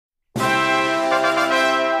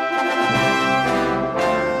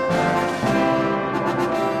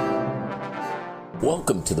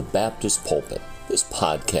Welcome to the Baptist Pulpit. This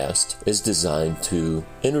podcast is designed to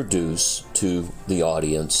introduce to the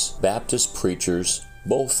audience Baptist preachers,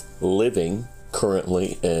 both living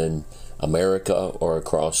currently in America or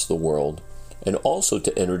across the world, and also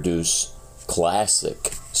to introduce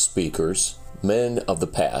classic speakers, men of the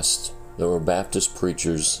past. There were Baptist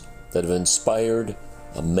preachers that have inspired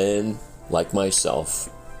men like myself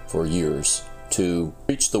for years to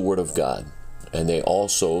preach the Word of God. And they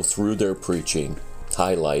also, through their preaching,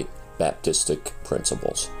 highlight Baptistic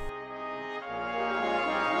principles.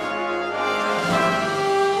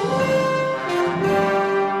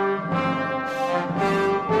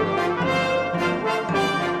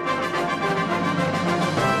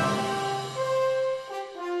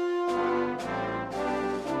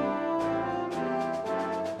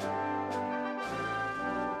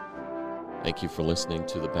 Thank you for listening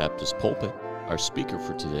to the Baptist Pulpit. Our speaker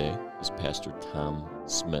for today is Pastor Tom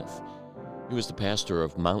Smith. He was the pastor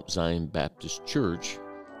of Mount Zion Baptist Church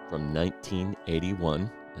from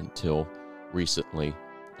 1981 until recently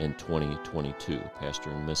in 2022. Pastor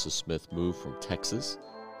and Mrs. Smith moved from Texas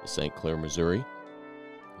to St. Clair, Missouri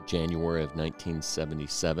in January of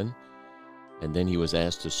 1977, and then he was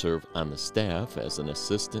asked to serve on the staff as an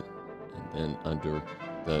assistant and then under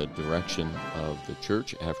the direction of the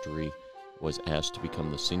church after he was asked to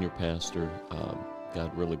become the senior pastor.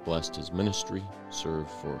 God really blessed his ministry, served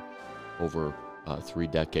for over 3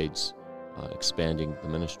 decades, expanding the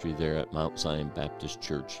ministry there at Mount Zion Baptist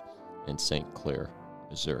Church in St. Clair,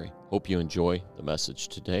 Missouri. Hope you enjoy the message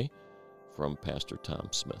today from Pastor Tom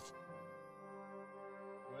Smith.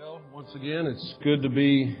 Well, once again, it's good to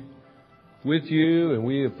be with you, and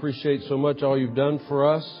we appreciate so much all you've done for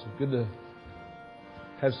us. Good to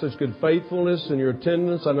have such good faithfulness in your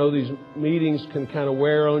attendance. I know these meetings can kind of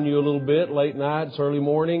wear on you a little bit, late nights, early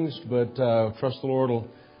mornings, but trust the Lord will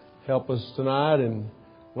help us tonight and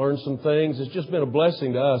learn some things. It's just been a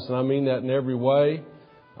blessing to us, and I mean that in every way,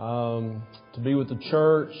 to be with the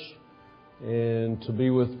church and to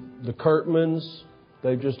be with the Kurtmans.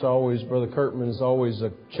 They've just always, Brother Kurtman is always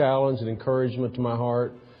a challenge and encouragement to my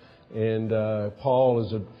heart. And Paul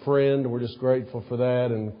is a friend. We're just grateful for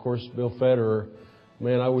that. And, of course, Bill Federer.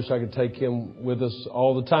 Man, I wish I could take him with us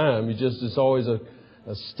all the time. It's always a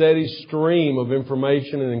steady stream of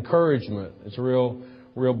information and encouragement. It's a real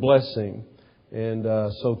blessing. And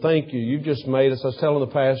so thank you. You've just made us. I was telling the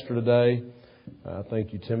pastor today,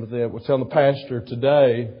 thank you, Timothy. I was telling the pastor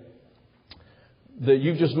today that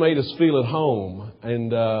you've just made us feel at home.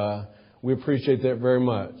 And we appreciate that very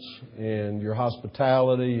much. And your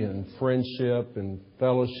hospitality and friendship and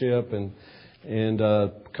fellowship and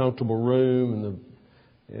comfortable room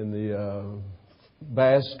and the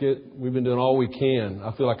basket. We've been doing all we can.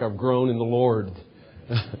 I feel like I've grown in the Lord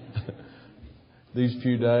these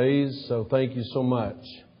few days. So thank you so much.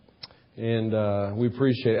 And we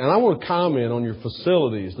appreciate it. And I want to comment on your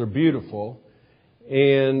facilities. They're beautiful.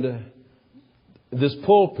 And this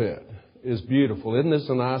pulpit is beautiful. Isn't this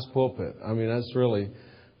a nice pulpit? I mean, that's really,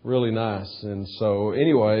 really nice. And so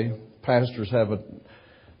anyway, pastors have a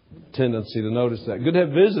tendency to notice that. Good to have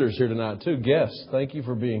visitors here tonight too. Guests, thank you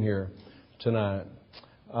for being here tonight.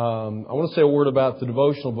 I want to say a word about the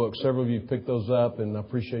devotional books. Several of you picked those up, and I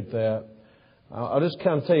appreciate that. I'll just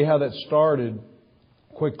kind of tell you how that started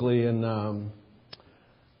quickly. And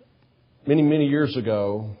many years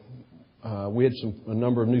ago, we had a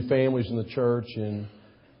number of new families in the church, and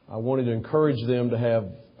I wanted to encourage them to have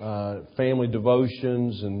family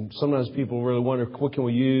devotions. And sometimes people really wonder, what can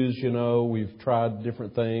we use? You know, we've tried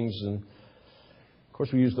different things, and of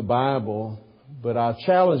course we use the Bible. But I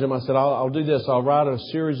challenged them. I said, I'll do this. I'll write a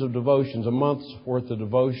series of devotions, a month's worth of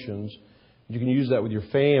devotions. You can use that with your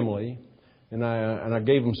family. And I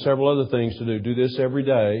gave them several other things to do. Do this every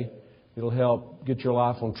day. It'll help get your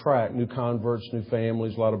life on track. New converts, new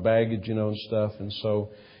families, a lot of baggage, and stuff. And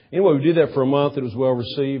so, anyway, we did that for a month. It was well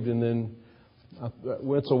received. And then it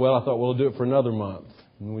went so well, I thought, we'll do it for another month.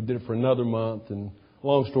 And we did it for another month. And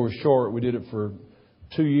long story short, we did it for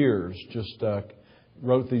 2 years. Just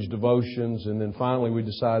wrote these devotions. And then finally we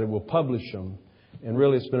decided we'll publish them. And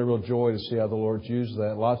really it's been a real joy to see how the Lord's used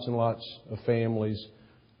that. Lots and lots of families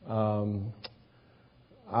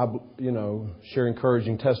share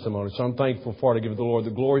encouraging testimony. So I'm thankful for it. I give the Lord the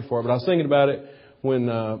glory for it. But I was thinking about it when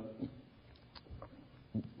Mr.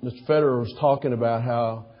 Federer was talking about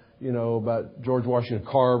how, about George Washington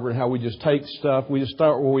Carver and how we just take stuff. We just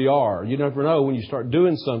start where we are. You never know when you start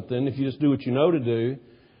doing something, if you just do what you know to do,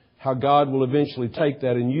 how God will eventually take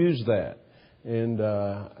that and use that. And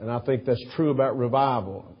I think that's true about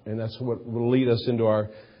revival. And that's what will lead us into our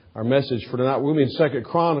message for tonight. We'll be in 2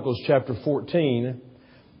 Chronicles chapter 14.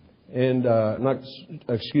 and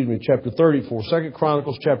chapter 34. 2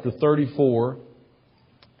 Chronicles chapter 34.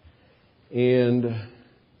 And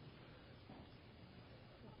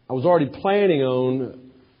I was already planning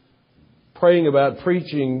on praying about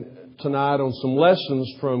preaching tonight on some lessons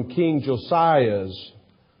from King Josiah's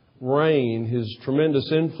reign, his tremendous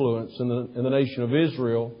influence in the nation of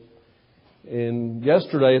Israel. And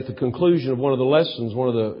yesterday, at the conclusion of one of the lessons, one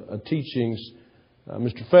of the teachings,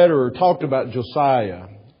 Mr. Federer talked about Josiah.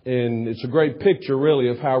 And it's a great picture, really,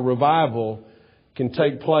 of how revival can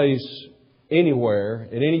take place anywhere,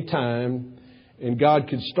 at any time, and God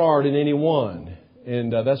could start in anyone.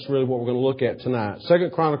 And that's really what we're going to look at tonight. 2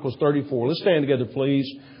 Chronicles 34. Let's stand together,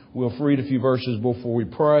 please. We'll read a few verses before we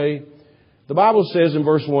pray. The Bible says in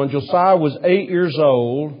verse 1, Josiah was 8 years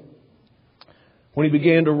old when he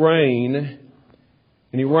began to reign,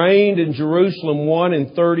 and he reigned in Jerusalem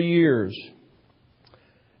 31 years.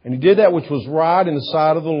 And he did that which was right in the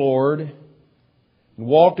sight of the Lord, and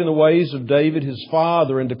walked in the ways of David his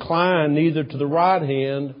father, and declined neither to the right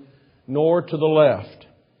hand nor to the left.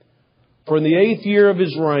 For in the 8th year of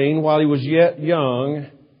his reign, while he was yet young,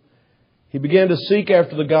 he began to seek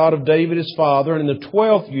after the God of David his father, and in the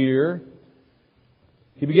 12th year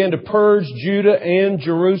he began to purge Judah and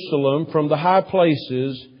Jerusalem from the high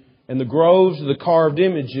places and the groves of the carved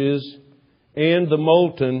images and the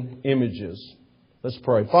molten images. Let's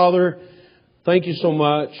pray. Father, thank you so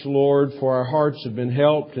much, Lord, for our hearts have been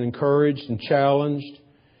helped and encouraged and challenged.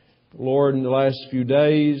 Lord, in the last few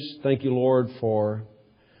days, thank you, Lord, for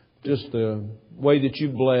just the way that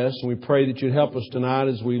you've blessed. And we pray that you'd help us tonight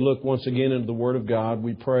as we look once again into the Word of God.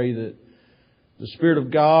 We pray that the Spirit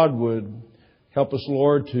of God would help us,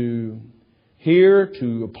 Lord, to hear,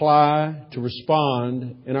 to apply, to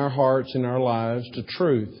respond in our hearts, in our lives, to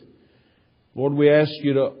truth. Lord, we ask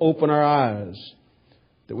you to open our eyes,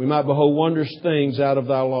 that we might behold wondrous things out of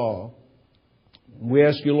thy law. We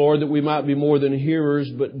ask you, Lord, that we might be more than hearers,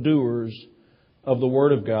 but doers of the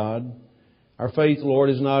Word of God. Our faith, Lord,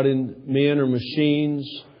 is not in men or machines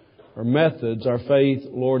or methods. Our faith,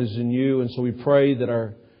 Lord, is in you. And so we pray that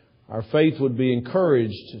our faith would be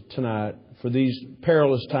encouraged tonight for these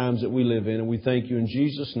perilous times that we live in. And we thank you in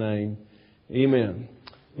Jesus' name. Amen.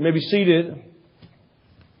 You may be seated.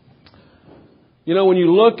 You know, when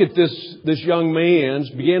you look at this young man,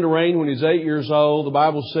 began to reign when he was 8 years old. The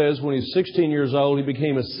Bible says when he was 16 years old, he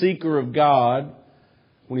became a seeker of God.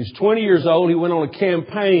 When he was 20 years old, he went on a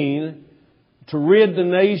campaign to rid the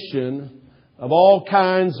nation of all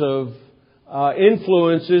kinds of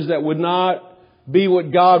influences that would not be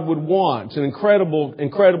what God would want. It's an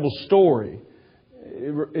incredible story.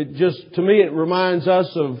 To me, it reminds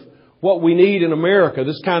us of what we need in America.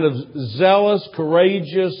 This kind of zealous,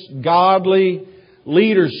 courageous, godly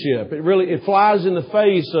leadership. It flies in the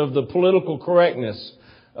face of the political correctness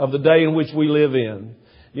of the day in which we live in.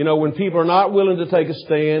 You know, when people are not willing to take a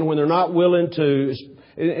stand, when they're not willing to,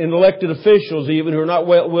 and elected officials even, who are not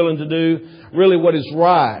willing to do really what is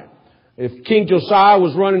right. If King Josiah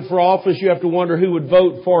was running for office, you have to wonder who would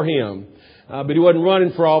vote for him. But he wasn't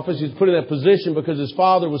running for office. He was put in that position because his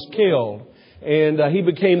father was killed. And he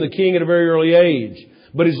became the king at a very early age.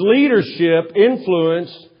 But his leadership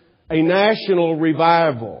influenced a national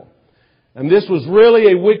revival. And this was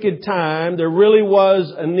really a wicked time. There really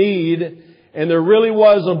was a need. And there really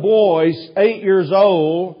was a boy, 8 years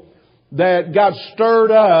old, that got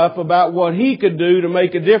stirred up about what he could do to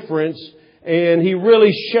make a difference. And he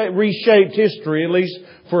really reshaped history, at least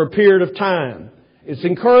for a period of time. It's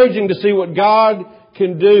encouraging to see what God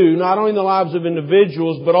can do, not only in the lives of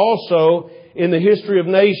individuals, but also in the history of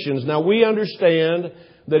nations. Now, we understand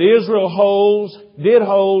that Israel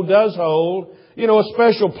does hold, a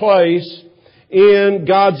special place in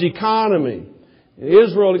God's economy.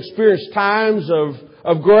 Israel experienced times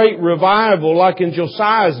of great revival, like in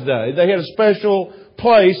Josiah's day. They had a special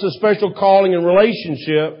place, a special calling and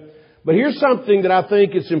relationship. But here's something that I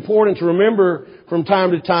think it's important to remember from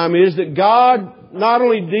time to time is that God not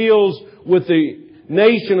only deals with the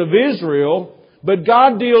nation of Israel, but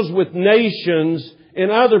God deals with nations in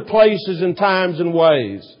other places and times and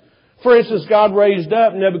ways. For instance, God raised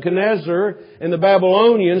up Nebuchadnezzar and the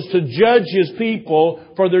Babylonians to judge His people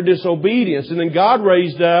for their disobedience. And then God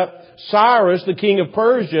raised up Cyrus, the king of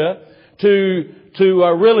Persia, to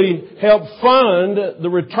really help fund the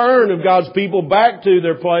return of God's people back to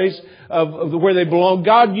their place of where they belong.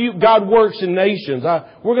 God works in nations.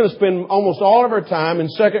 We're going to spend almost all of our time in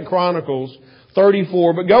 2 Chronicles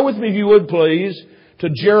 34. But go with me, if you would please, to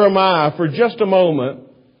Jeremiah for just a moment,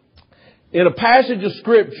 in a passage of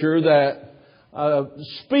Scripture that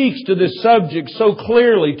speaks to this subject so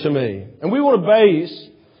clearly to me. And we want to base,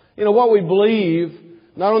 what we believe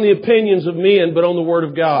not on the opinions of men, but on the Word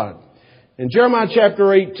of God. In Jeremiah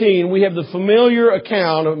chapter 18, we have the familiar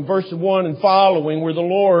account of verse 1 and following where the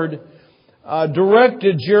Lord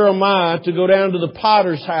directed Jeremiah to go down to the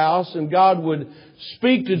potter's house, and God would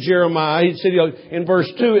speak to Jeremiah. He said, in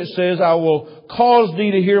verse 2 it says, I will cause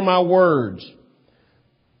thee to hear my words.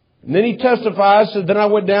 And then he testifies, said, then I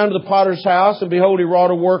went down to the potter's house, and behold, he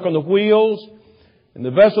wrought a work on the wheels. And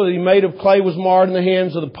the vessel that he made of clay was marred in the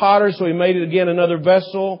hands of the potter, so he made it again another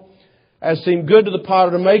vessel, as seemed good to the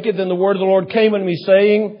potter to make it. Then the word of the Lord came unto me,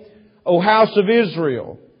 saying, O house of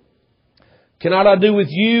Israel, cannot I do with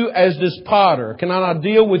you as this potter? Cannot I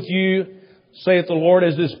deal with you, saith the Lord,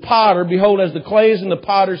 as this potter? Behold, as the clay is in the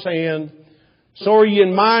potter's hand, so are ye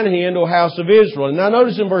in mine hand, O house of Israel. And now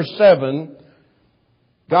notice in verse 7,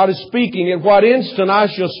 God is speaking, at what instant I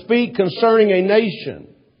shall speak concerning a nation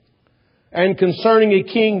and concerning a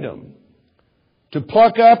kingdom, to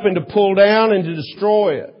pluck up and to pull down and to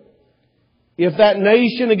destroy it. If that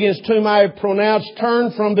nation against whom I have pronounced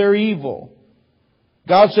turn from their evil,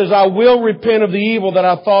 God says, I will repent of the evil that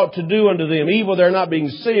I thought to do unto them. Evil there not being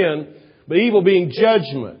sin, but evil being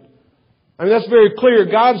judgment. I mean, that's very clear.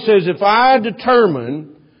 God says, if I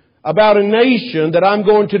determine about a nation that I'm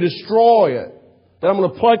going to destroy it, that I'm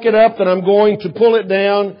going to pluck it up, that I'm going to pull it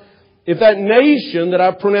down, if that nation that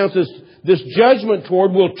I pronounce this judgment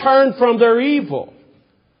toward will turn from their evil,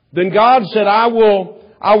 then God said, I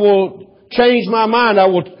will change my mind. I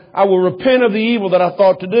will repent of the evil that I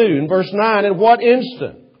thought to do. In verse 9, at what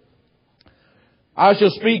instant I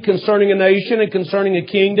shall speak concerning a nation and concerning a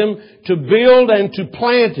kingdom to build and to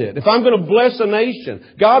plant it. If I'm going to bless a nation,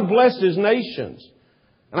 God blesses nations.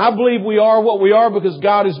 And I believe we are what we are because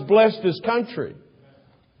God has blessed this country.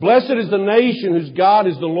 Blessed is the nation whose God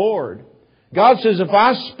is the Lord. God says, if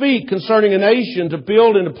I speak concerning a nation to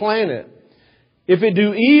build and to plant it, if it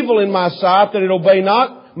do evil in my sight, that it obey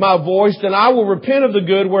not my voice, then I will repent of the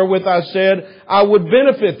good wherewith I said I would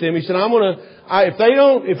benefit them. He said,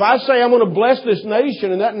 if I say I'm going to bless this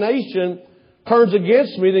nation and that nation turns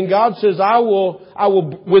against me, then God says, I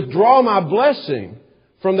will withdraw my blessing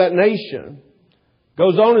from that nation.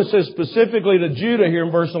 Goes on and says specifically to Judah here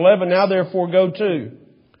in verse 11, now therefore go to.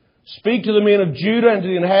 Speak to the men of Judah and to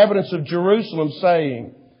the inhabitants of Jerusalem,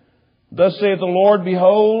 saying, thus saith the Lord,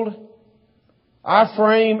 behold, I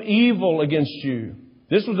frame evil against you.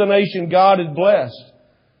 This was the nation God had blessed.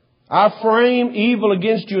 I frame evil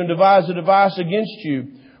against you and devise a device against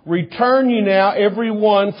you. Return you now every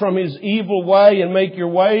one from his evil way and make your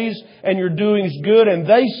ways and your doings good. And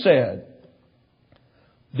they said,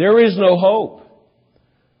 there is no hope,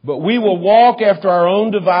 but we will walk after our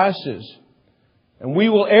own devices. And we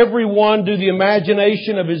will every one do the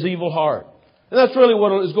imagination of his evil heart. And that's really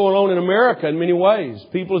what is going on in America in many ways.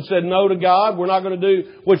 People have said no to God. We're not going to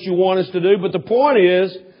do what you want us to do. But the point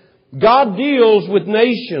is, God deals with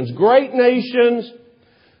nations. Great nations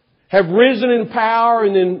have risen in power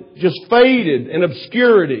and then just faded in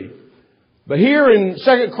obscurity. But here in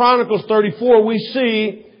 2 Chronicles 34, we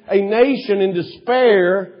see a nation in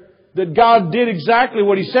despair that God did exactly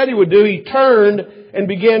what He said He would do. He turned and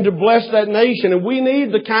began to bless that nation. And we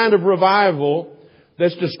need the kind of revival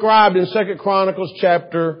that's described in 2 Chronicles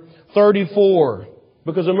chapter 34.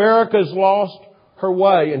 Because America has lost her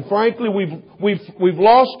way. And frankly, we've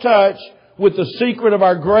lost touch with the secret of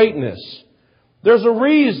our greatness. There's a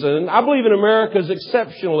reason. I believe in America's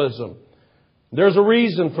exceptionalism. There's a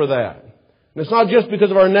reason for that. And it's not just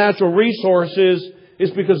because of our natural resources.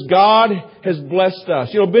 It's because God has blessed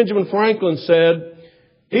us. You know, Benjamin Franklin said,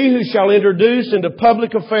 he who shall introduce into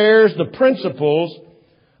public affairs the principles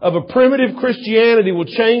of a primitive Christianity will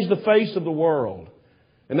change the face of the world.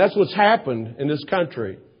 And that's what's happened in this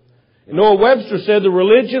country. And Noah Webster said, the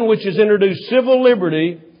religion which has introduced civil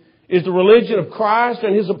liberty is the religion of Christ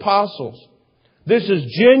and His apostles. This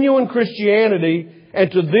is genuine Christianity, and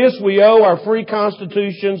to this we owe our free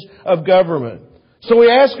constitutions of government. So we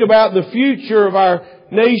ask about the future of our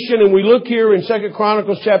nation, and we look here in 2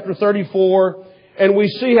 Chronicles chapter 34, and we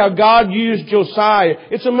see how God used Josiah.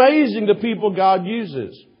 It's amazing the people God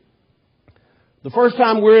uses. The first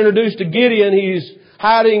time we're introduced to Gideon, he's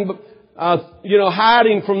hiding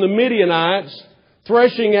from the Midianites,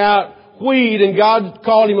 threshing out wheat, and God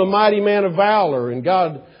called him a mighty man of valor. And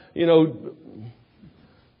God,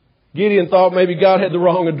 Gideon thought maybe God had the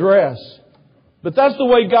wrong address. But that's the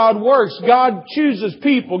way God works. God chooses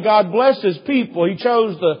people. God blesses people. He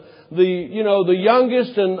chose the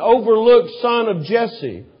youngest and overlooked son of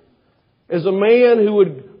Jesse as a man who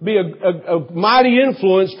would be a mighty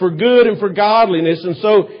influence for good and for godliness. And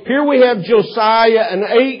so here we have Josiah, an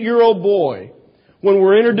 8-year-old boy, when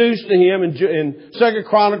we're introduced to him in 2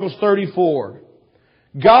 Chronicles 34.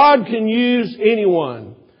 God can use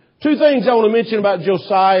anyone. Two things I want to mention about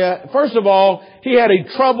Josiah. First of all, he had a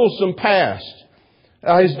troublesome past.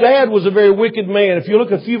 His dad was a very wicked man. If you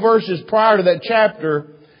look a few verses prior to that chapter,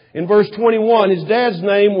 in verse 21, his dad's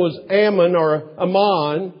name was Ammon or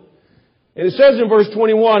Ammon. And it says in verse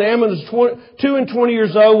 21, Ammon was 22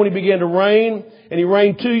 years old when he began to reign. And he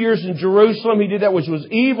reigned 2 years in Jerusalem. He did that which was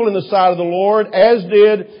evil in the sight of the Lord, as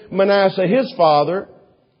did Manasseh his father.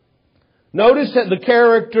 Notice that the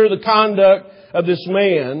character, the conduct of this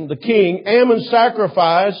man, the king, Ammon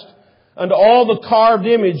sacrificed unto all the carved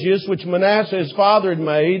images which Manasseh his father had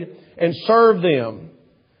made, and served them,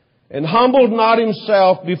 and humbled not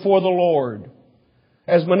himself before the Lord,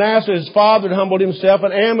 as Manasseh his father had humbled himself,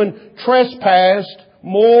 and Ammon trespassed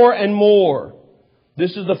more and more.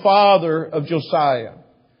 This is the father of Josiah.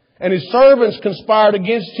 And his servants conspired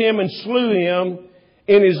against him and slew him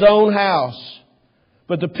in his own house.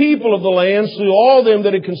 But the people of the land slew all them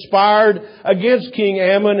that had conspired against King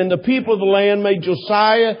Ammon, and the people of the land made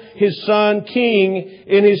Josiah his son king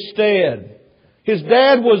in his stead. His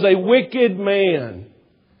dad was a wicked man.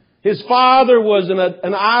 His father was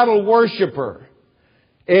an idol worshiper.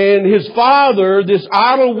 And his father, this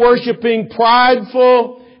idol worshiping,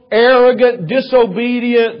 prideful, arrogant,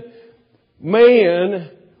 disobedient man,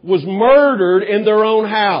 was murdered in their own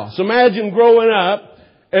house. Imagine growing up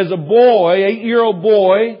as a boy, 8-year-old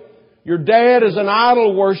boy. Your dad is an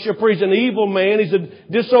idol worshiper. He's an evil man. He's a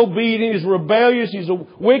disobedient. He's rebellious. He's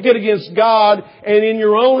wicked against God. And in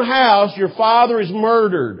your own house, your father is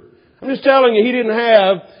murdered. I'm just telling you, he didn't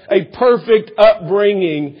have a perfect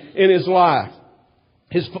upbringing in his life.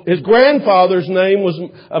 His grandfather's name was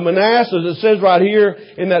Manasseh, as it says right here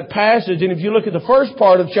in that passage. And if you look at the first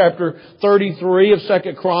part of chapter 33 of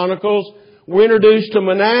 2 Chronicles, we're introduced to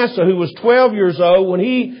Manasseh, who was 12 years old when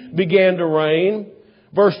he began to reign.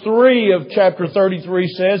 Verse 3 of chapter 33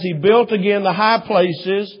 says, he built again the high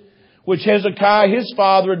places which Hezekiah his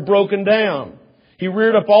father had broken down. He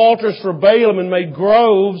reared up altars for Baalim and made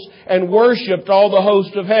groves and worshipped all the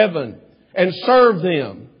host of heaven and served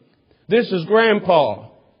them. This is Grandpa.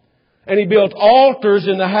 And he built altars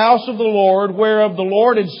in the house of the Lord, whereof the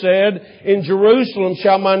Lord had said, in Jerusalem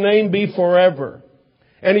shall my name be forever.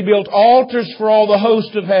 And he built altars for all the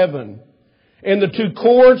host of heaven in the two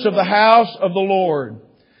courts of the house of the Lord.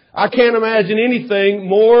 I can't imagine anything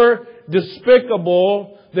more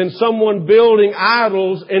despicable than someone building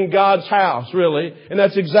idols in God's house, really. And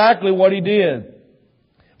that's exactly what he did.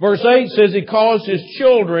 Verse 8 says he caused his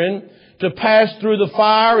children to pass through the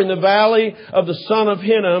fire in the valley of the son of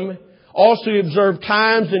Hinnom. Also he observed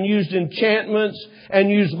times and used enchantments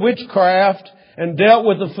and used witchcraft and dealt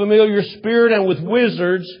with the familiar spirit and with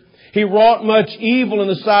wizards. He wrought much evil in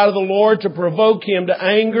the sight of the Lord to provoke him to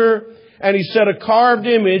anger. And he set a carved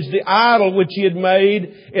image, the idol which he had made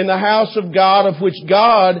in the house of God, of which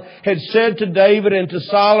God had said to David and to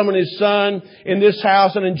Solomon his son, in this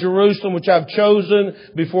house and in Jerusalem, which I've chosen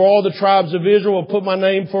before all the tribes of Israel, will put my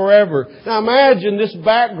name forever. Now imagine this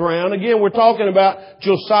background. Again, we're talking about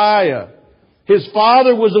Josiah. His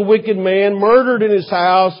father was a wicked man, murdered in his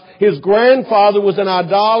house. His grandfather was an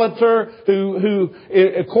idolater who,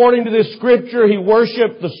 according to this scripture, he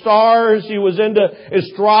worshipped the stars. He was into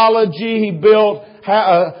astrology. He built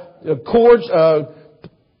courts,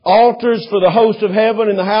 altars for the host of heaven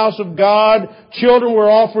in the house of God. Children were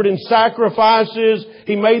offered in sacrifices.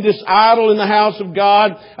 He made this idol in the house of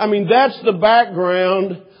God. I mean, that's the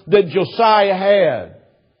background that Josiah had.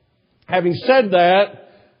 Having said that,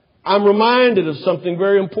 I'm reminded of something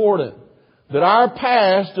very important. That our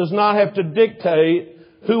past does not have to dictate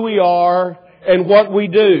who we are and what we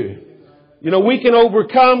do. You know, we can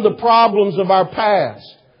overcome the problems of our past.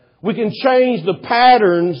 We can change the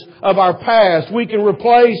patterns of our past. We can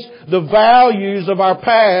replace the values of our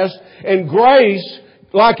past. And grace,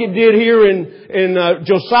 like it did here in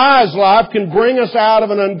Josiah's life, can bring us out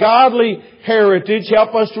of an ungodly heritage,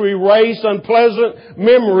 help us to erase unpleasant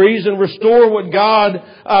memories and restore what God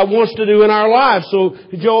wants to do in our lives. So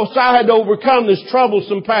Josiah had to overcome this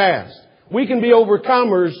troublesome past. We can be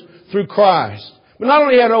overcomers through Christ. But not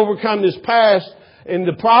only had to overcome this past and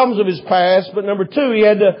the problems of his past, but number two, he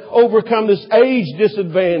had to overcome this age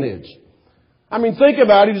disadvantage. I mean, think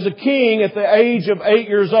about it. He was a king at the age of 8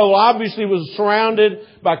 years old. Obviously, he was surrounded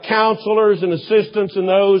by counselors and assistants and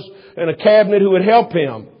those in a cabinet who would help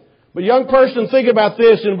him. But young person, think about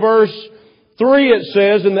this. In verse 3 it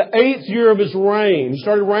says, in the 8th year of his reign. He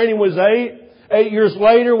started reigning when he was 8 years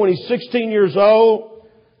later, when he's 16 years old.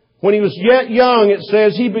 When he was yet young, it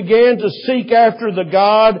says, he began to seek after the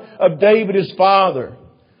God of David his father.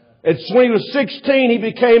 It's when he was 16, he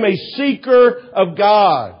became a seeker of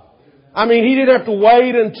God. I mean, he didn't have to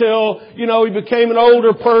wait until, he became an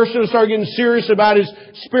older person and started getting serious about his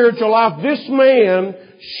spiritual life. This man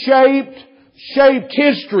shaped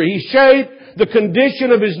history. He shaped the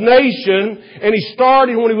condition of his nation, and he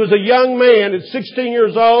started when he was a young man at 16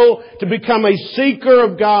 years old to become a seeker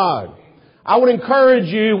of God. I would encourage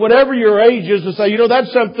you, whatever your age is, to say,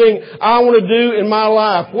 that's something I want to do in my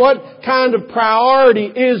life. What kind of priority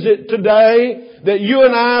is it today that you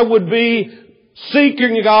and I would be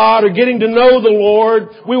seeking God or getting to know the Lord?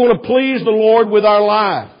 We want to please the Lord with our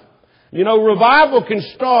life. Revival can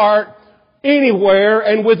start anywhere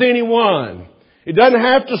and with anyone. It doesn't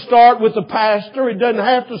have to start with the pastor. It doesn't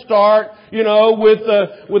have to start, with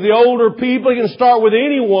the older people. It can start with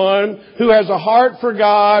anyone who has a heart for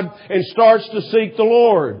God and starts to seek the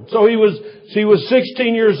Lord. So he was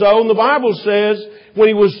 16 years old, and the Bible says when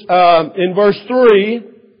he was, in verse 3,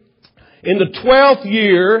 in the 12th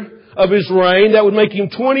year of his reign, that would make him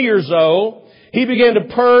 20 years old, he began to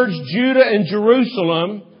purge Judah and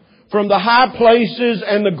Jerusalem from the high places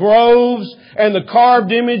and the groves and the carved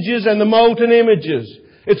images and the molten images.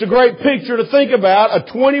 It's a great picture to think about. A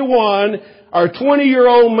 21 or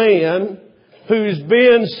 20-year-old man who's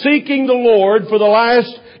been seeking the Lord for the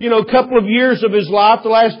last, couple of years of his life, the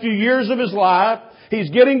last few years of his life. He's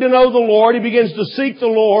getting to know the Lord. He begins to seek the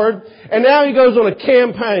Lord. And now he goes on a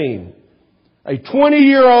campaign. A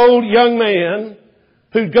 20-year-old young man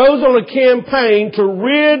who goes on a campaign to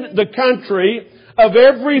rid the country of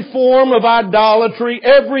every form of idolatry,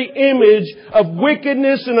 every image of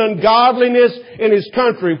wickedness and ungodliness in his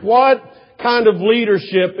country. What kind of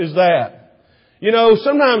leadership is that?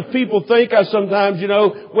 Sometimes people think when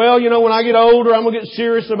I get older, I'm going to get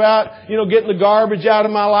serious about, getting the garbage out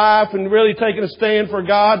of my life and really taking a stand for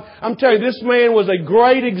God. I'm telling you, this man was a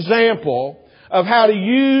great example of how to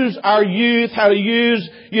use our youth, how to use,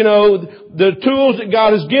 the tools that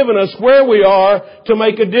God has given us where we are to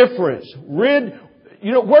make a difference. Where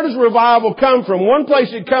does revival come from? One place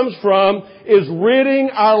it comes from is ridding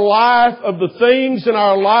our life of the things in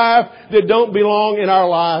our life that don't belong in our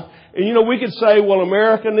life. And we could say, well,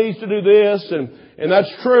 America needs to do this, and that's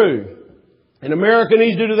true. And America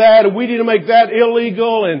needs to do that, and we need to make that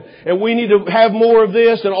illegal, and we need to have more of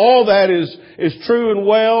this, and all that is true and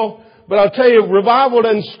well. But I'll tell you, revival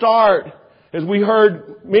doesn't start, as we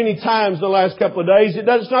heard many times the last couple of days,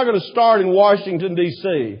 it's not going to start in Washington,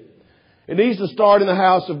 D.C. It needs to start in the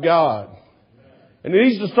house of God. And it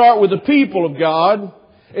needs to start with the people of God.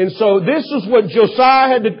 And so this is what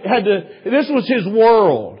Josiah this was his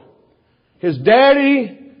world. His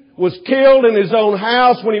daddy was killed in his own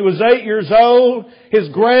house when he was 8 years old. His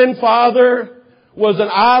grandfather was an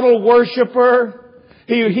idol worshiper.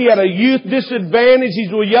 He had a youth disadvantage.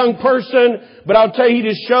 He's a young person. But I'll tell you, he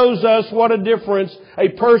just shows us what a difference a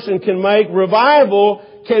person can make. Revival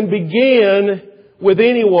can begin with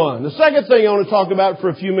anyone. The second thing I want to talk about for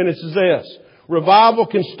a few minutes is this. Revival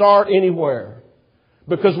can start anywhere.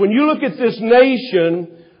 Because when you look at this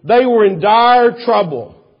nation, they were in dire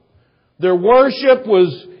trouble. Their worship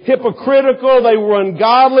was hypocritical. They were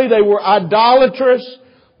ungodly. They were idolatrous.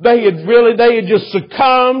 They had just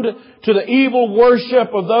succumbed to the evil worship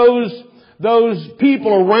of those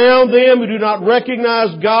people around them who do not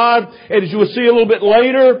recognize God. And as you will see a little bit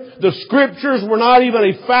later, the Scriptures were not even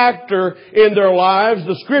a factor in their lives.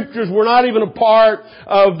 The Scriptures were not even a part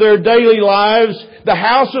of their daily lives. The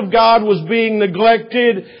house of God was being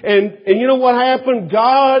neglected. And you know what happened?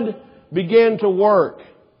 God began to work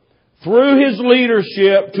through His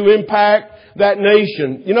leadership to impact that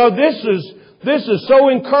nation. This is so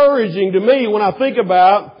encouraging to me when I think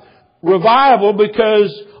about revival,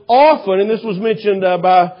 because often, and this was mentioned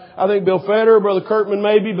by, I think, Bill Feder, Brother Kirkman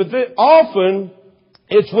maybe, but often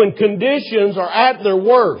it's when conditions are at their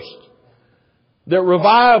worst that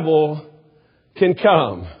revival can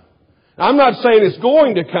come. I'm not saying it's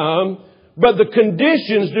going to come, but the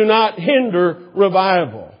conditions do not hinder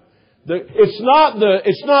revival. It's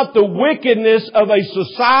not the wickedness of a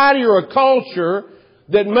society or a culture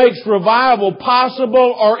that makes revival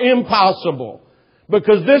possible or impossible.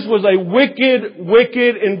 Because this was a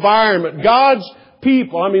wicked environment. God's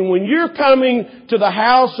people, when you're coming to the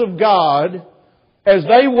house of God, as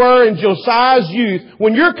they were in Josiah's youth,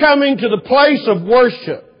 when you're coming to the place of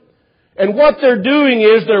worship, and what they're doing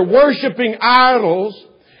is they're worshiping idols,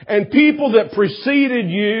 and people that preceded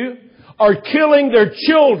you are killing their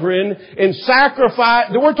children in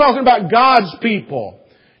sacrifice. We're talking about God's people.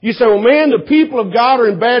 You say, well, man, the people of God are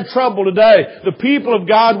in bad trouble today. The people of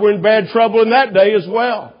God were in bad trouble in that day as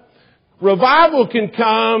well. Revival can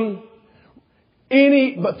come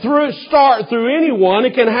start through anyone.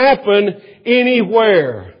 It can happen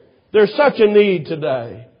anywhere. There's such a need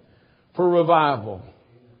today for revival.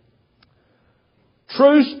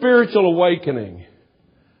 True spiritual awakening.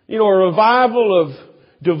 You know, a revival of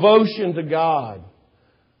devotion to God.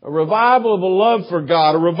 A revival of a love for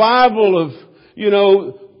God. A revival of,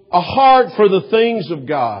 a heart for the things of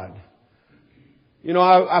God.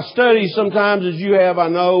 I study sometimes, as you have, I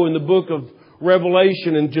know, in the book of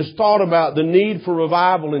Revelation and just thought about the need for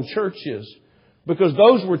revival in churches. Because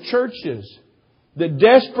those were churches that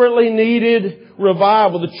desperately needed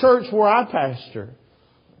revival. The church where I pastor.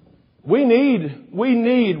 We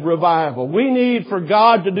need revival. We need for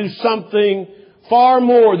God to do something far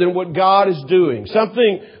more than what God is doing.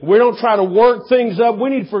 We don't try to work things up. We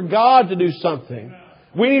need for God to do something.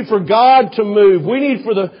 We need for God to move. We need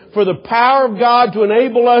for the power of God to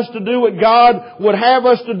enable us to do what God would have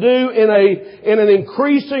us to do in an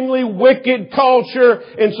increasingly wicked culture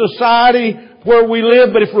and society where we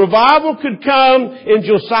live. But if revival could come in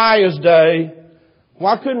Josiah's day,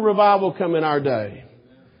 why couldn't revival come in our day?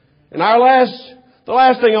 And the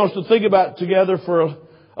last thing I want us to think about together for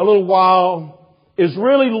a little while is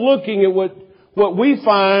really looking at what we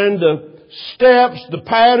find the steps, the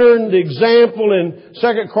pattern, the example in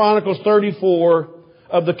 2 Chronicles 34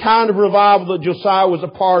 of the kind of revival that Josiah was a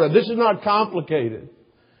part of. This is not complicated.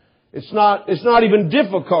 It's not even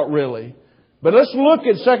difficult really. But let's look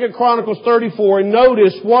at 2 Chronicles 34 and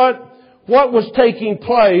notice what was taking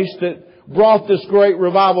place that brought this great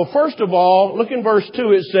revival. First of all, look in verse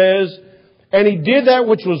 2, it says, "And he did that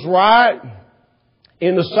which was right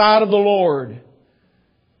in the sight of the Lord,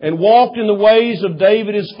 and walked in the ways of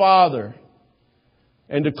David his father,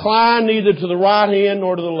 and declined neither to the right hand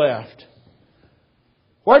nor to the left."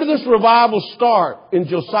 Where did this revival start in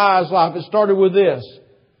Josiah's life? It started with this.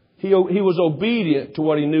 He was obedient to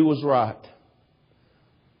what he knew was right.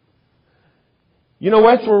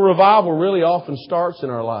 That's where revival really often starts in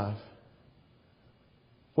our life.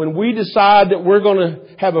 When we decide that we're going to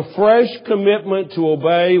have a fresh commitment to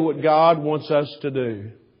obey what God wants us to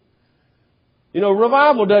do.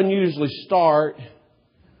 Revival doesn't usually start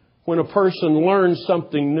when a person learns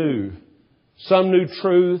something new. Some new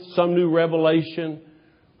truth, some new revelation.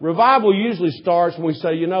 Revival usually starts when we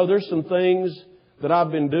say, there's some things that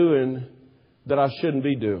I've been doing that I shouldn't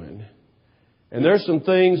be doing. And there's some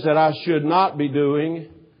things that I should not be doing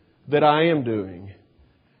that I am doing.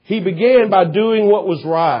 He began by doing what was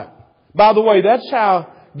right. By the way, that's how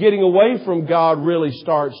getting away from God really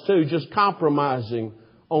starts too. Just compromising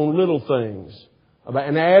on little things. About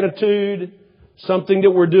an attitude, something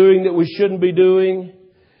that we're doing that we shouldn't be doing.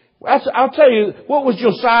 I'll tell you, what was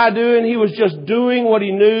Josiah doing? He was just doing what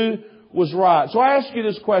he knew was right. So I ask you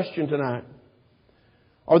this question tonight.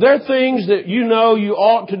 Are there things that you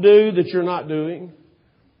ought to do that you're not doing?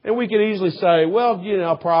 And we could easily say,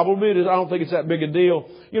 probably it is. I don't think it's that big a deal.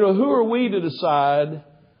 Who are we to decide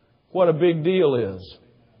what a big deal is?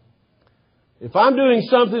 If I'm doing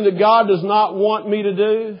something that God does not want me to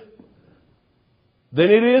do, then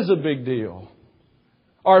it is a big deal.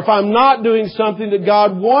 Or if I'm not doing something that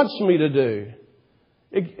God wants me to do.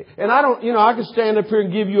 And I could stand up here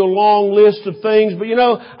and give you a long list of things, but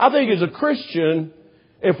I think as a Christian,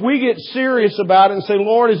 if we get serious about it and say,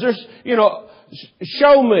 Lord, is there,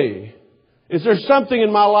 show me. Is there something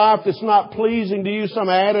in my life that's not pleasing to you? Some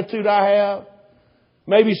attitude I have?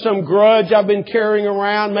 Maybe some grudge I've been carrying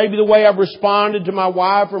around? Maybe the way I've responded to my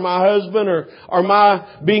wife or my husband or my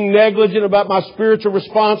being negligent about my spiritual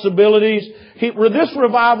responsibilities? This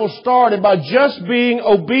revival started by just being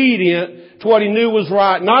obedient to what he knew was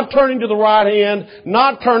right. Not turning to the right hand,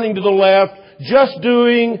 not turning to the left, just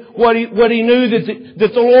doing what he knew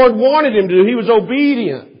that the Lord wanted him to do. He was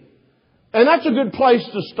obedient. And that's a good place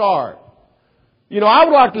to start. I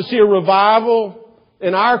would like to see a revival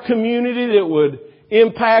in our community that would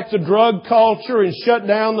impact the drug culture and shut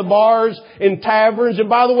down the bars and taverns. And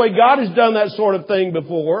by the way, God has done that sort of thing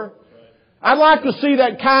before. I'd like to see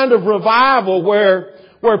that kind of revival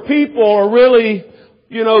where people are really,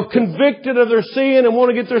 convicted of their sin and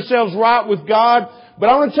want to get themselves right with God. But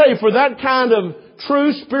I want to tell you, for that kind of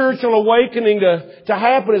true spiritual awakening to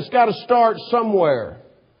happen, it's got to start somewhere.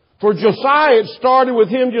 For Josiah, it started with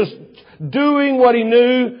him just doing what he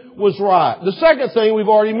knew was right. The second thing, we've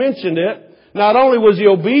already mentioned it. Not only was he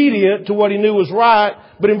obedient to what he knew was right,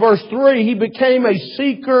 but in verse 3, he became a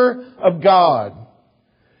seeker of God.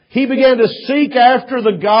 He began to seek after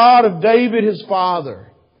the God of David, his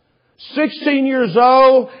father. 16 years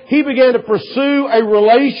old, he began to pursue a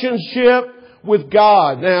relationship with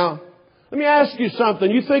God. Now, let me ask you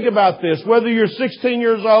something. You think about this, whether you're 16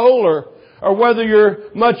 years old or whether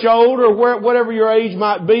you're much older or whatever your age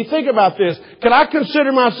might be. Think about this. Can I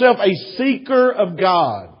consider myself a seeker of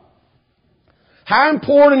God? How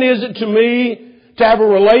important is it to me to have a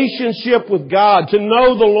relationship with God, to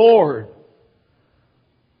know the Lord?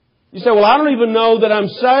 You say, well, I don't even know that I'm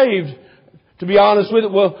saved, to be honest with you.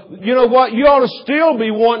 Well, you know what? You ought to still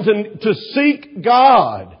be wanting to seek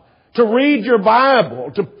God, to read your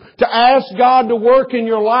Bible, to ask God to work in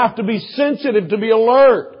your life, to be sensitive, to be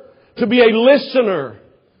alert, to be a listener,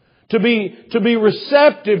 to be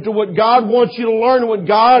receptive to what God wants you to learn and what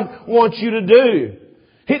God wants you to do.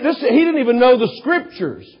 He didn't even know the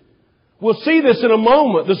Scriptures. We'll see this in a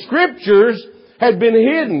moment. The Scriptures had been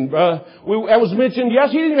hidden. As was mentioned,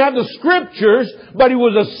 yes, he didn't have the Scriptures, but he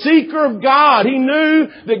was a seeker of God. He knew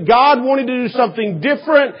that God wanted to do something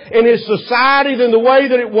different in his society than the way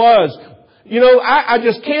that it was. You know, I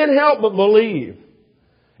just can't help but believe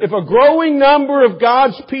if a growing number of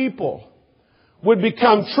God's people would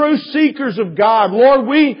become true seekers of God, Lord,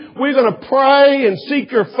 we're going to pray and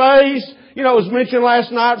seek your face. You know, it was mentioned last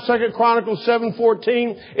night, 2 Chronicles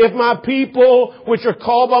 7:14, if my people, which are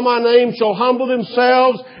called by my name, shall humble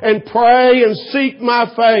themselves and pray and seek my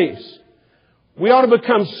face. We ought to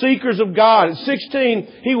become seekers of God. At 16,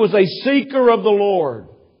 he was a seeker of the Lord.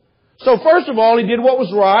 So first of all, he did what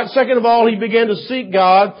was right. Second of all, he began to seek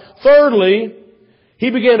God. Thirdly, he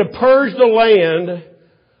began to purge the land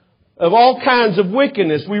of all kinds of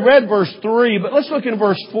wickedness. We read verse 3, but let's look in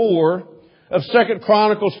verse 4. Of 2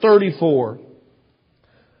 Chronicles 34.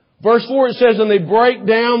 Verse 4 it says, and they break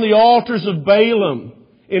down the altars of Balaam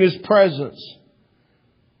in his presence.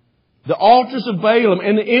 The altars of Balaam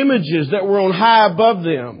and the images that were on high above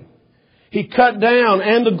them. He cut down,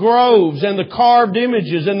 and the groves and the carved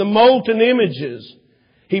images and the molten images.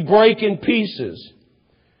 He brake in pieces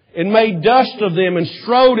and made dust of them and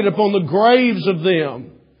strode it upon the graves of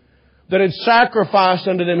them that had sacrificed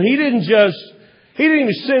unto them. He didn't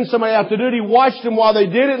even send somebody out to do it. He watched them while they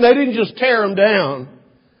did it, and they didn't just tear them down.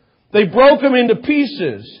 They broke them into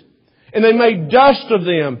pieces, and they made dust of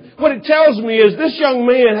them. What it tells me is this young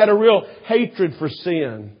man had a real hatred for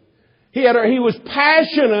sin. He was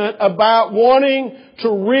passionate about wanting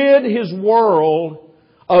to rid his world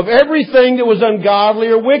of everything that was ungodly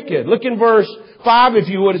or wicked. Look in verse 5, if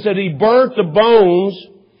you would. It said, he burnt the bones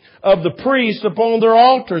of the priests upon their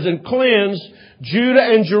altars and cleansed Judah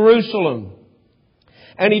and Jerusalem.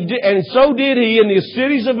 And so did he in the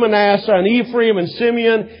cities of Manasseh and Ephraim and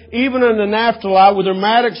Simeon, even in the Naphtali with their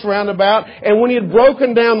mattocks round about. And when he had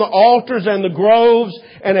broken down the altars and the groves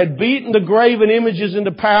and had beaten the graven images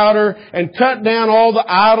into powder and cut down all the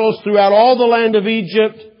idols throughout all the land of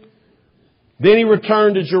Egypt, then he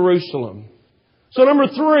returned to Jerusalem. So number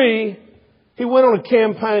 3, he went on a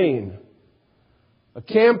campaign. A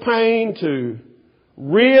campaign to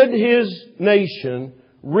rid his nation,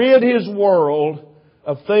 rid his world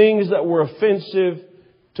of things that were offensive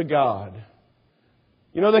to God.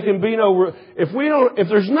 You know, there can be if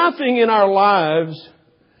there's nothing in our lives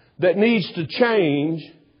that needs to change,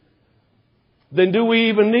 then do we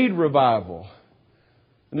even need revival?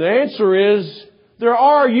 And the answer is, there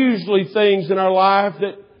are usually things in our life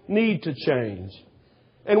that need to change.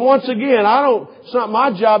 And once again, it's not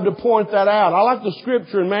my job to point that out. I like the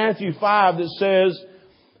scripture in Matthew 5 that says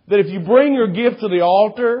that if you bring your gift to the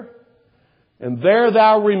altar, and there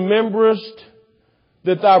thou rememberest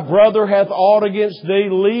that thy brother hath aught against thee,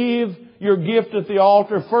 leave your gift at the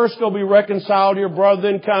altar. First go be reconciled to your brother,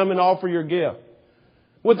 then come and offer your gift.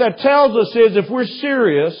 What that tells us is if we're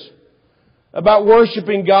serious about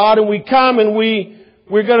worshiping God and we come and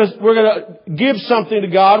we're gonna give something to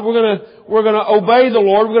God, we're gonna obey the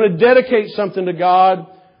Lord, we're gonna dedicate something to God,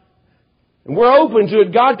 and we're open to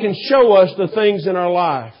it, God can show us the things in our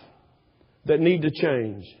life that need to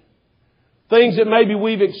change. Things that maybe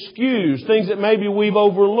we've excused, things that maybe we've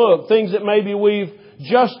overlooked, things that maybe we've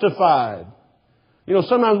justified. You know,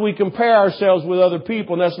 sometimes we compare ourselves with other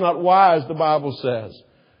people, and that's not wise, the Bible says.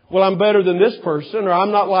 Well, I'm better than this person, or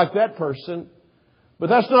I'm not like that person. But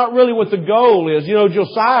that's not really what the goal is. You know,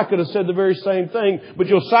 Josiah could have said the very same thing, but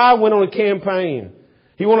Josiah went on a campaign.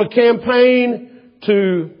 He went on a campaign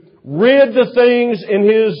to rid the things in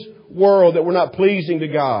his world that were not pleasing to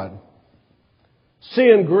God.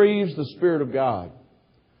 Sin grieves the Spirit of God.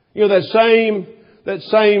 You know, that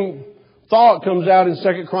same thought comes out in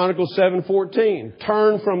 2 Chronicles 7:14.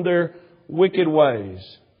 Turn from their wicked ways.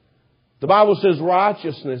 The Bible says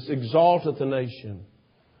righteousness exalteth a nation.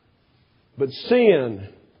 But sin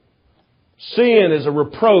is a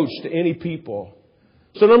reproach to any people.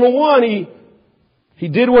 So number 1, he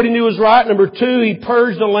did what he knew was right. Number 2, he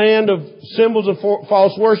purged the land of symbols of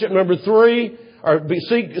false worship. Number 3,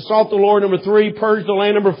 sought the Lord. Number 3, purged the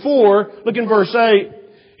land. Number 4, look in verse 8,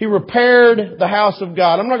 he repaired the house of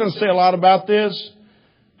God. I'm not going to say a lot about this.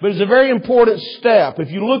 But it's a very important step. If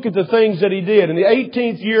you look at the things that he did in the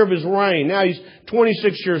 18th year of his reign, now he's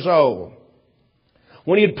 26 years old.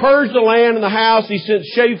 When he had purged the land and the house, he sent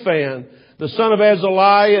Shaphan, the son of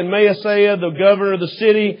Azaliah, and Maaseiah, the governor of the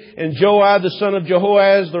city, and Joah, the son of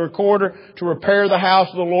Jehoaz, the recorder, to repair the house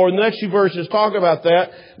of the Lord. And the next few verses talk about that.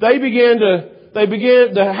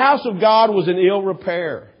 The house of God was in ill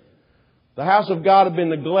repair. The house of God had been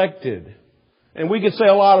neglected. And we could say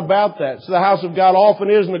a lot about that. So the house of God often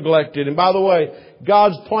is neglected. And by the way,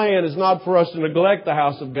 God's plan is not for us to neglect the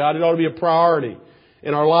house of God. It ought to be a priority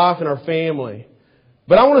in our life and our family.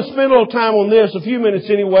 But I want to spend a little time on this, a few minutes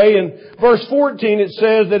anyway. In verse 14 it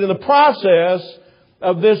says that in the process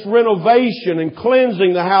of this renovation and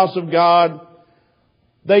cleansing the house of God,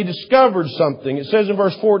 they discovered something. It says in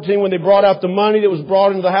verse 14, when they brought out the money that was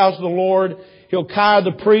brought into the house of the Lord, Hilkiah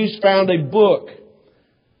the priest found a book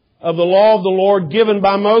of the law of the Lord given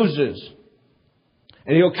by Moses.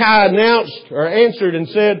 And Hilkiah answered and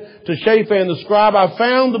said to Shaphan the scribe, I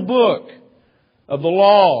found the book of the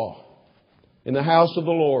law in the house of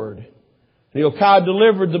the Lord. And Hilkiah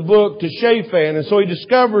delivered the book to Shaphan, and so he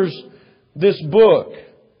discovers this book.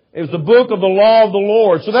 It was the book of the law of the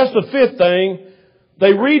Lord. So that's the fifth thing.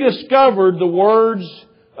 They rediscovered the words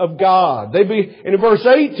of God. And in verse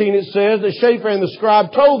 18 it says that Shaphan the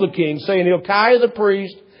scribe told the king, saying, Hilkiah the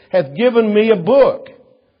priest hath given me a book.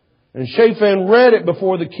 And Shaphan read it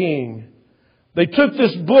before the king. They took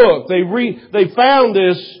this book, they found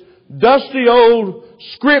this dusty old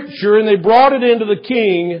scripture, and they brought it into the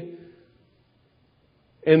king.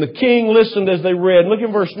 And the king listened as they read. Look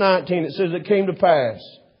in verse 19. It says, it came to pass,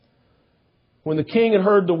 when the king had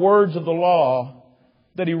heard the words of the law,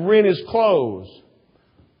 that he rent his clothes.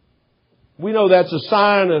 We know that's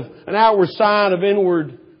an outward sign of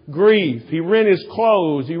inward grief. He rent his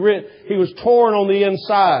clothes. He was torn on the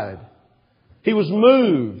inside. He was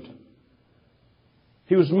moved.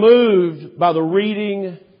 He was moved by the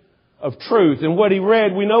reading of truth. And what he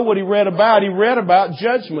read, we know what he read about. He read about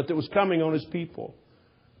judgment that was coming on his people.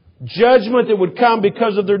 Judgment that would come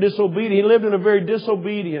because of their disobedience. He lived in a very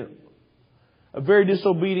disobedient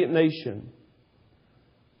nation.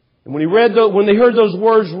 And when they heard those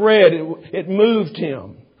words read, it moved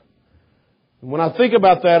him. And when I think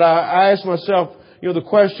about that, I ask myself, the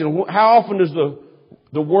question, how often does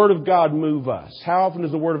the Word of God move us? How often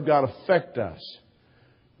does the Word of God affect us?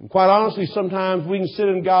 And quite honestly, sometimes we can sit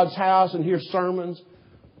in God's house and hear sermons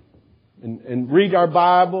and read our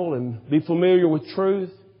Bible and be familiar with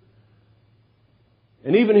truth.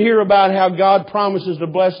 And even hear about how God promises to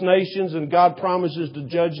bless nations and God promises to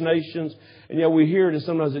judge nations. And yet we hear it and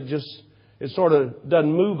sometimes it sort of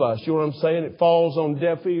doesn't move us. You know what I'm saying? It falls on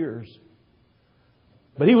deaf ears.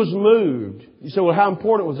 But he was moved. You say, well, how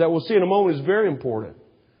important was that? We'll see in a moment. It's very important.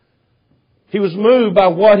 He was moved by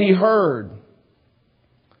what he heard.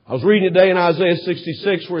 I was reading today in Isaiah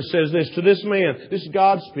 66 where it says this, to this man, this is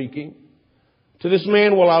God speaking, to this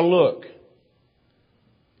man will I look,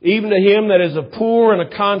 even to him that is a poor and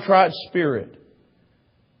a contrite spirit,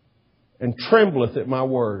 and trembleth at my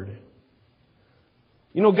word.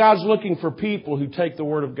 God's looking for people who take the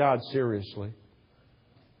Word of God seriously.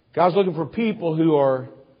 God's looking for people who are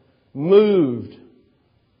moved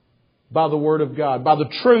by the Word of God, by the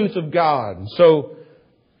truth of God. And so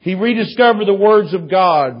he rediscovered the words of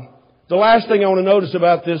God. The last thing I want to notice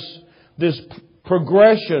about this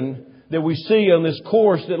progression that we see on this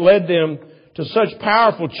course that led them to such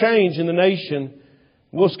powerful change in the nation.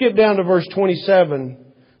 We'll skip down to verse 27.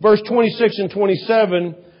 Verse 26 and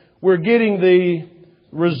 27, we're getting the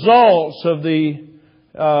results of the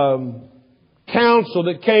counsel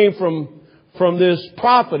that came from this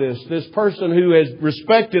prophetess, this person who is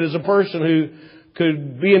respected as a person who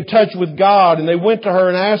could be in touch with God. And they went to her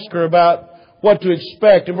and asked her about what to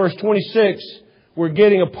expect. In verse 26, we're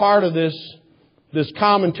getting a part of this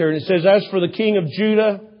commentary. And it says, as for the king of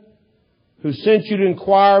Judah, who sent you to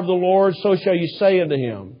inquire of the Lord, so shall you say unto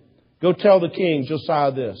him, go tell the king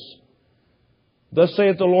Josiah this. Thus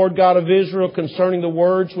saith the Lord God of Israel concerning the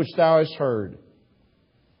words which thou hast heard.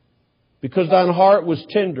 Because thine heart was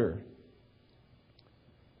tender,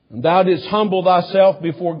 and thou didst humble thyself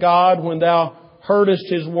before God when thou heardest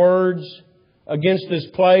His words against this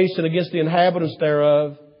place and against the inhabitants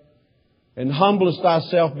thereof, and humblest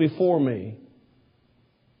thyself before me,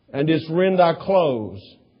 and didst rend thy clothes,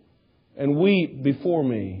 and weep before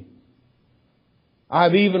me. I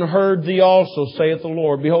have even heard thee also, saith the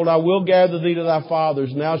Lord. Behold, I will gather thee to thy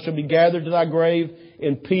fathers, and thou shalt be gathered to thy grave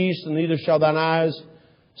in peace, and neither shall thine eyes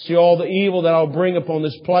see all the evil that I'll bring upon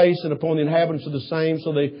this place and upon the inhabitants of the same.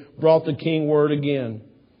 So they brought the king word again.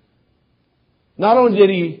 Not only did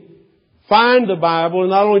he find the Bible, and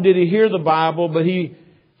not only did he hear the Bible, but he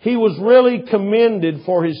was really commended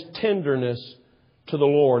for his tenderness to the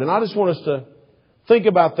Lord. And I just want us to think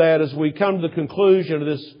about that as we come to the conclusion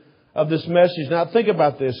of this message. Now think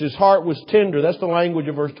about this. His heart was tender. That's the language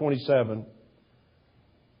of verse 27.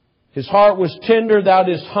 His heart was tender. Thou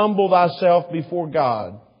didst humble thyself before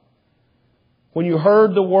God. When you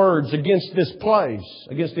heard the words against this place,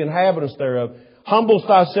 against the inhabitants thereof, humble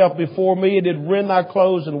thyself before me, and did rend thy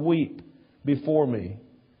clothes and weep before me.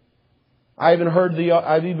 I've even heard thee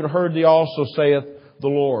also, saith the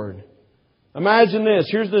Lord. Imagine this.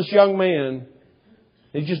 Here's this young man.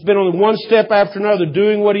 He's just been on one step after another,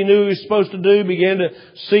 doing what he knew he was supposed to do, began to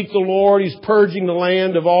seek the Lord. He's purging the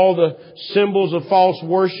land of all the symbols of false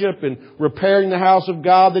worship and repairing the house of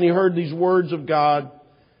God. Then he heard these words of God,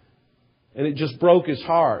 and it just broke his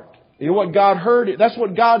heart. You know what God heard? That's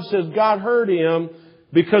what God says. God heard him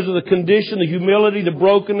because of the condition, the humility, the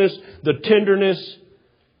brokenness, the tenderness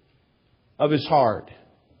of his heart.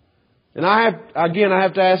 And I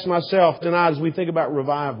have to ask myself tonight as we think about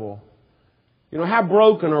revival, how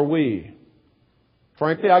broken are we?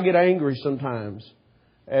 Frankly, I get angry sometimes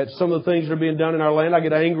at some of the things that are being done in our land. I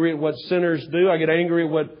get angry at what sinners do. I get angry at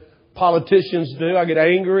what politicians do. I get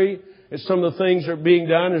angry at some of the things that are being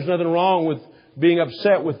done. There's nothing wrong with being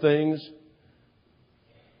upset with things.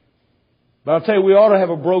 But I'll tell you, we ought to have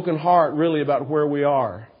a broken heart really about where we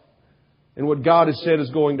are and what God has said is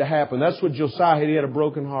going to happen. That's what Josiah had. He had a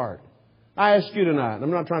broken heart. I ask you tonight, and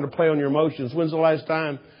I'm not trying to play on your emotions, when's the last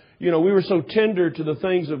time, we were so tender to the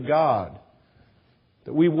things of God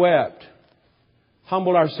that we wept,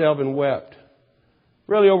 humbled ourselves and wept,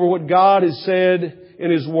 really over what God has said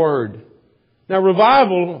in His Word. Now,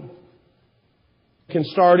 revival can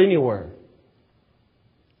start anywhere,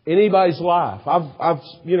 in anybody's life.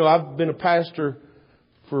 I've been a pastor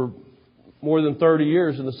for more than 30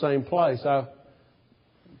 years in the same place. I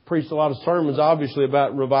preached a lot of sermons, obviously,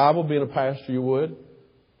 about revival. Being a pastor, you would.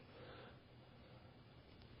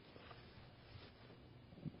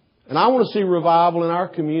 And I want to see revival in our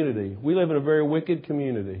community. We live in a very wicked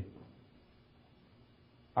community.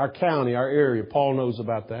 Our county, our area, Paul knows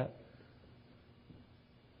about that.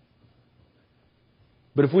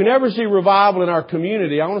 But if we never see revival in our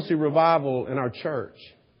community, I want to see revival in our church.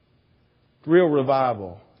 Real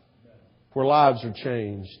revival, where lives are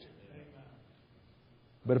changed.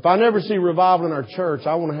 But if I never see revival in our church,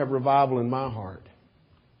 I want to have revival in my heart.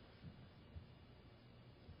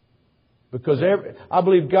 Because I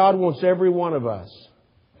believe God wants every one of us,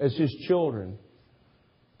 as His children,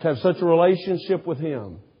 to have such a relationship with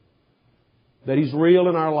Him that He's real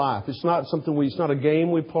in our life. It's not it's not a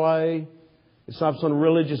game we play. It's not some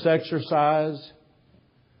religious exercise.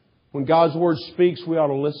 When God's Word speaks, we ought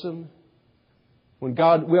to listen. We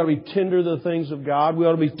ought to be tender to the things of God. We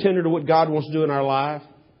ought to be tender to what God wants to do in our life.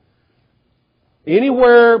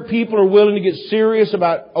 Anywhere people are willing to get serious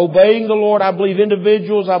about obeying the Lord, I believe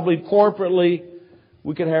individuals, I believe corporately,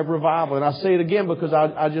 we can have revival. And I say it again because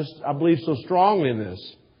I believe so strongly in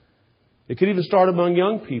this. It could even start among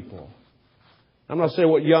young people. I'm not saying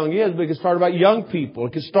what young is, but it could start about young people.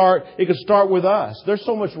 It could start with us. There's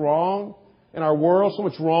so much wrong in our world, so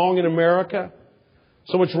much wrong in America.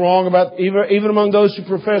 So much wrong about even among those who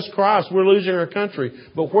profess Christ. We're losing our country.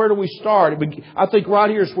 But where do we start? I think right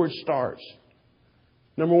here is where it starts.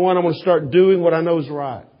 Number one, I'm going to start doing what I know is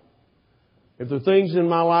right. If there are things in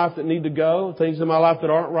my life that need to go, things in my life that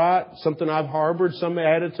aren't right, something I've harbored, some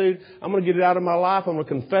attitude, I'm going to get it out of my life. I'm going to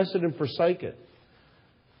confess it and forsake it.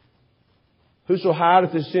 Whoso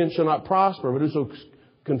hideth his sin shall not prosper, but whoso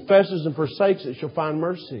confesses and forsakes it shall find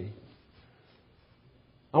mercy.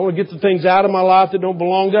 I want to get the things out of my life that don't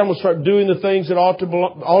belong there. I'm going to start doing the things that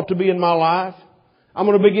ought to be in my life. I'm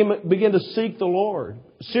going to begin to seek the Lord.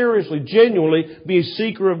 Seriously, genuinely be a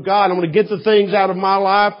seeker of God. I'm going to get the things out of my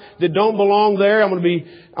life that don't belong there. I'm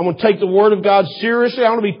going to take the Word of God seriously. I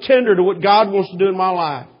want to be tender to what God wants to do in my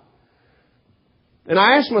life. And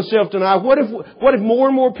I ask myself tonight, what if more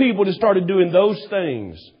and more people just started doing those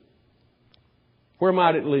things? Where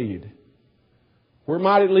might it lead? Where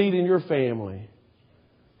might it lead in your family?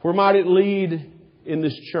 Where might it lead in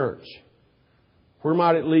this church? Where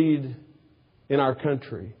might it lead in our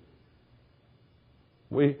country?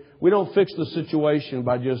 We don't fix the situation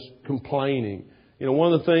by just complaining.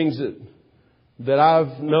 One of the things that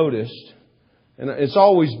I've noticed, and it's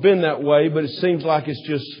always been that way, but it seems like it's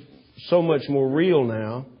just so much more real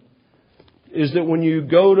now, is that when you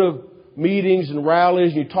go to meetings and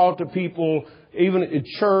rallies and you talk to people, even at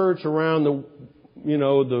church, around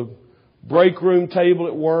the break room table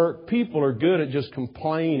at work, people are good at just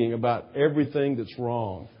complaining about everything that's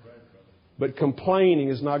wrong. But complaining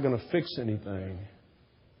is not going to fix anything.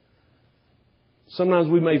 Sometimes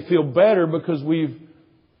we may feel better because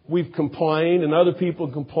we've complained and other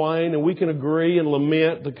people complain, and we can agree and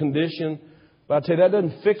lament the condition. But I tell you, that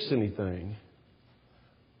doesn't fix anything.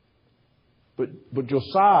 But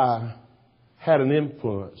Josiah had an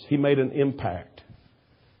influence. He made an impact.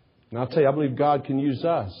 And I'll tell you, I believe God can use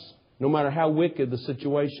us. No matter how wicked the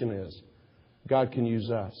situation is, God can use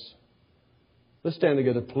us. Let's stand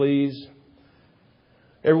together, please.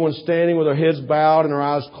 Everyone's standing with their heads bowed and their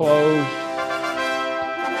eyes closed.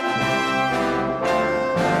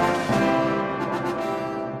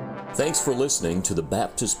 Thanks for listening to the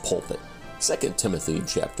Baptist Pulpit. 2 Timothy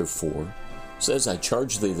chapter 4 says, I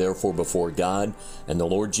charge thee therefore before God and the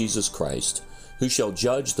Lord Jesus Christ, who shall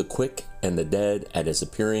judge the quick and the dead at his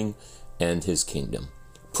appearing and his kingdom.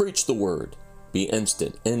 Preach the word, be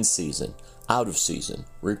instant, in season, out of season,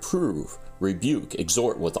 reprove, rebuke,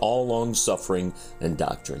 exhort with all long suffering and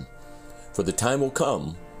doctrine. For the time will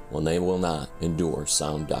come when they will not endure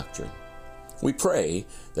sound doctrine. We pray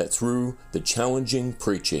that through the challenging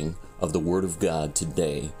preaching of the Word of God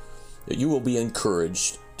today, that you will be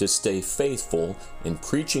encouraged to stay faithful in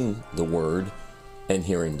preaching the Word and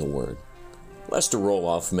hearing the Word. Lester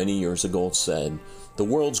Roloff many years ago said, the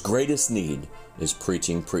world's greatest need is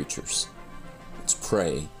preaching preachers. Let's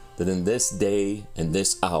pray that in this day and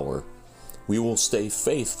this hour, we will stay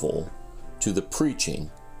faithful to the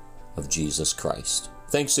preaching of Jesus Christ.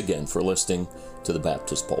 Thanks again for listening to the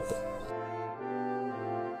Baptist Pulpit.